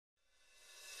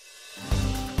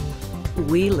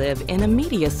We live in a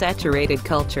media-saturated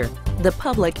culture. The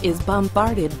public is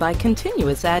bombarded by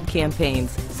continuous ad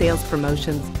campaigns, sales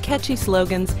promotions, catchy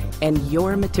slogans, and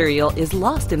your material is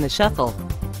lost in the shuffle.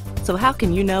 So how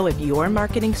can you know if your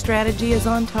marketing strategy is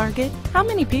on target? How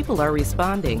many people are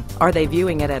responding? Are they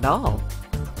viewing it at all?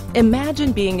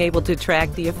 Imagine being able to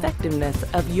track the effectiveness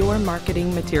of your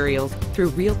marketing materials through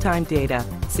real-time data.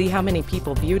 See how many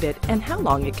people viewed it and how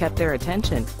long it kept their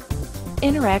attention.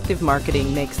 Interactive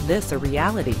Marketing makes this a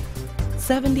reality.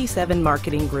 77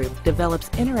 Marketing Group develops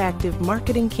interactive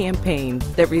marketing campaigns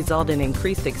that result in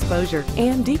increased exposure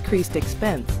and decreased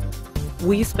expense.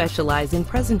 We specialize in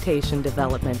presentation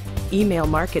development, email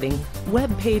marketing,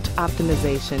 web page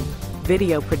optimization,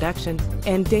 video production,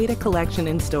 and data collection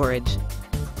and storage.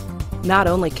 Not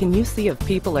only can you see if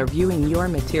people are viewing your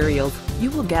materials, you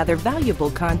will gather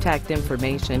valuable contact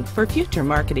information for future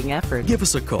marketing efforts. Give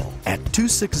us a call at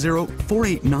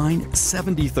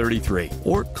 260-489-7033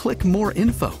 or click more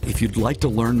info if you'd like to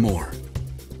learn more.